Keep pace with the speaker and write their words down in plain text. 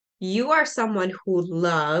you are someone who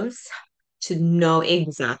loves to know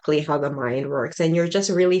exactly how the mind works, and you're just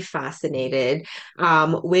really fascinated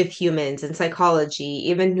with humans and psychology,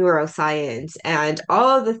 even neuroscience, and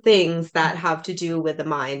all of the things that have to do with the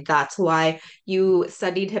mind. That's why you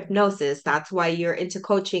studied hypnosis. That's why you're into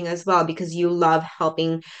coaching as well, because you love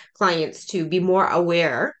helping clients to be more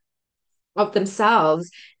aware of themselves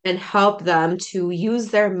and help them to use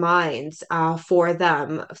their minds for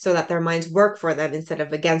them so that their minds work for them instead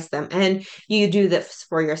of against them. And you do this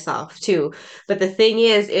for yourself too. But the thing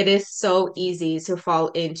is, it is so easy to fall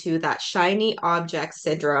into that shiny object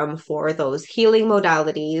syndrome for those healing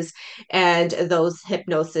modalities and those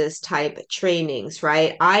hypnosis type trainings,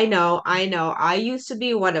 right? I used to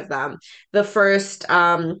be one of them. The first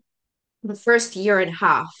year and a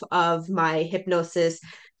half of my hypnosis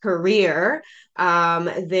career,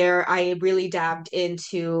 there I really dabbed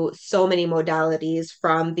into so many modalities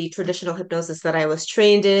from the traditional hypnosis that I was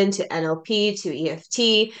trained in to NLP to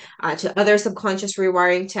EFT to other subconscious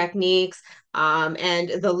rewiring techniques. And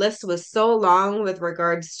the list was so long with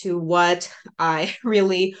regards to what I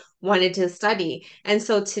really wanted to study. And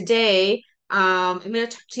so today, I'm going to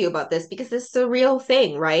talk to you about this because this is a real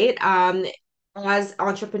thing, right? As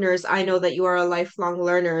entrepreneurs, I know that you are a lifelong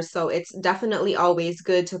learner, so it's definitely always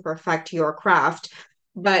good to perfect your craft.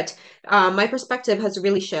 But my perspective has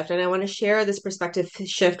really shifted, and I want to share this perspective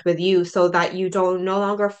shift with you so that you don't no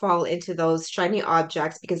longer fall into those shiny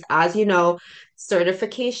objects. Because as you know,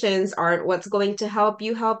 certifications aren't what's going to help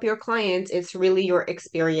you help your clients. It's really your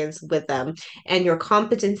experience with them, and your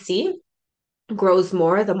competency grows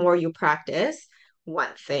more the more you practice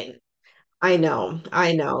one thing. I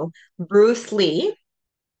know. Bruce Lee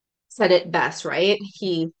said it best, right?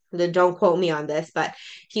 Don't quote me on this, but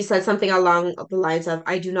he said something along the lines of,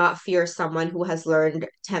 I do not fear someone who has learned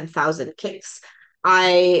 10,000 kicks.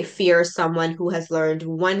 I fear someone who has learned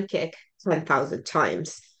one kick 10,000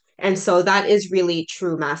 times. And so that is really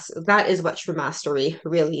that is what true mastery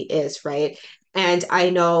really is, right? And I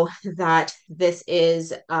know that this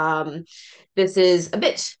is a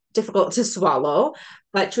bit difficult to swallow,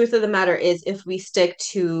 but truth of the matter is, if we stick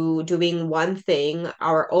to doing one thing,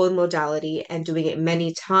 our own modality, and doing it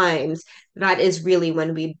many times, that is really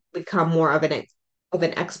when we become more of an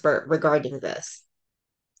expert regarding this.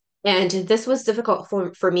 And this was difficult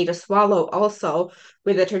for me to swallow also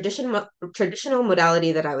with the traditional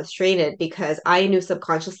modality that I was trained in, because I knew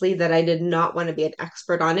subconsciously that I did not want to be an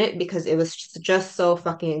expert on it because it was just so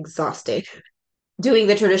fucking exhausting doing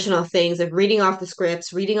the traditional things of reading off the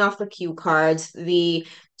scripts, reading off the cue cards. The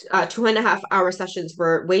 2.5 hour sessions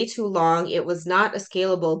were way too long. It was not a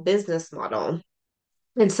scalable business model.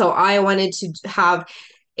 And so I wanted to have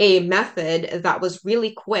a method that was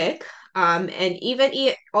really quick. And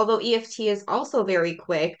although EFT is also very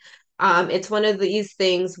quick, it's one of these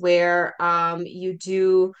things where you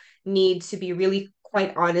do need to be really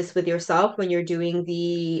quite honest with yourself when you're doing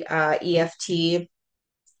the EFT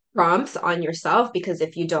prompts on yourself, because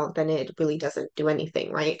if you don't, then it really doesn't do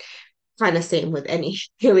anything, right? Kind of same with any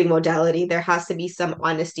healing modality. There has to be some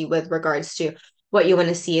honesty with regards to what you want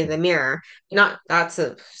to see in the mirror. Not That's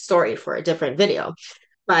a story for a different video.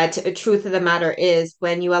 But the truth of the matter is,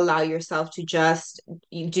 when you allow yourself to just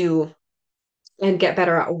you do and get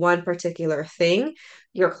better at one particular thing,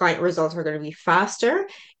 your client results are going to be faster.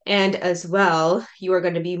 And as well, you are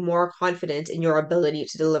going to be more confident in your ability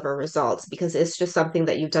to deliver results, because it's just something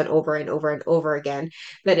that you've done over and over and over again,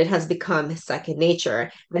 that it has become second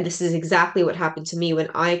nature. And this is exactly what happened to me when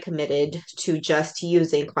I committed to just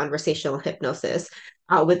using conversational hypnosis.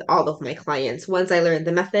 With all of my clients. Once I learned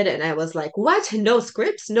the method, and I was like, what? No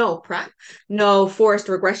scripts, no prep, no forced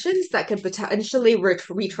regressions that could potentially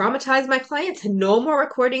re-traumatize my clients. No more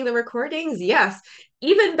recording the recordings. Yes,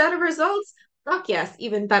 even better results. Fuck yes,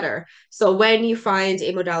 even better. So when you find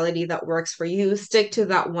a modality that works for you, stick to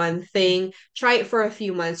that one thing. Try it for a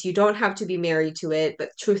few months. You don't have to be married to it, but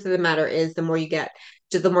truth of the matter is, the more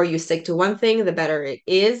you stick to one thing, the better it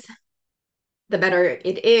is. The better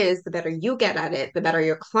you get at it, the better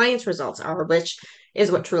your clients' results are, which is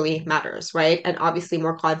what truly matters, right? And obviously,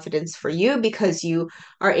 more confidence for you because you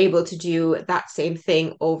are able to do that same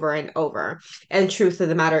thing over and over. And truth of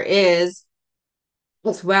the matter is,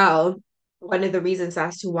 as well, one of the reasons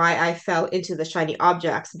as to why I fell into the shiny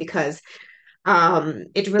objects, because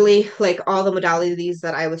it really, like all the modalities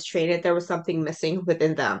that I was trained in, there was something missing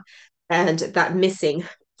within them. And that missing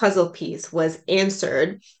puzzle piece was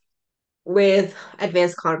answered with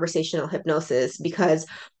advanced conversational hypnosis, because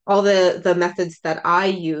all the methods that I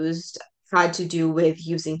used had to do with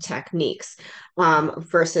using techniques,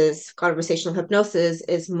 versus conversational hypnosis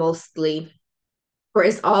is mostly or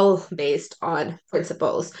is all based on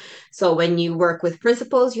principles. So when you work with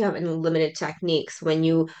principles, you have unlimited techniques. When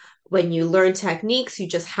you learn techniques, you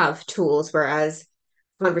just have tools, whereas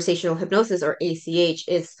conversational hypnosis, or ACH,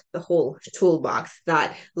 is the whole toolbox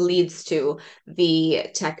that leads to the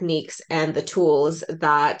techniques and the tools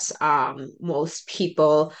that most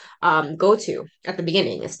people go to at the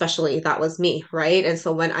beginning. Especially that was me, right? And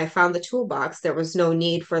so when I found the toolbox, there was no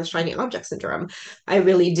need for the shiny object syndrome. I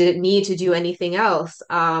really didn't need to do anything else.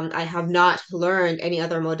 I have not learned any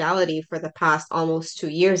other modality for the past almost 2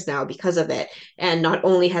 years now because of it. And not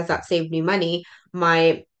only has that saved me money,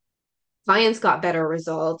 my clients got better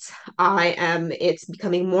results. It's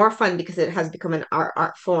becoming more fun because it has become an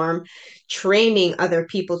art form. Training other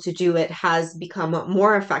people to do it has become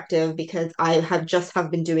more effective because I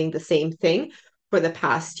have been doing the same thing for the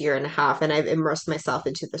past year and a half, and I've immersed myself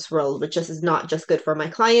into this world, which just is not just good for my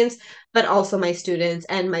clients, but also my students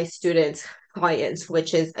and my students' clients,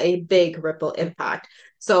 which is a big ripple impact.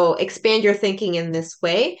 So expand your thinking in this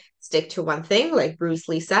way. Stick to one thing, like Bruce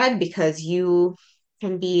Lee said, because you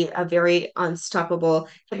can be a very unstoppable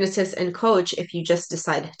hypnotist and coach if you just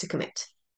decide to commit.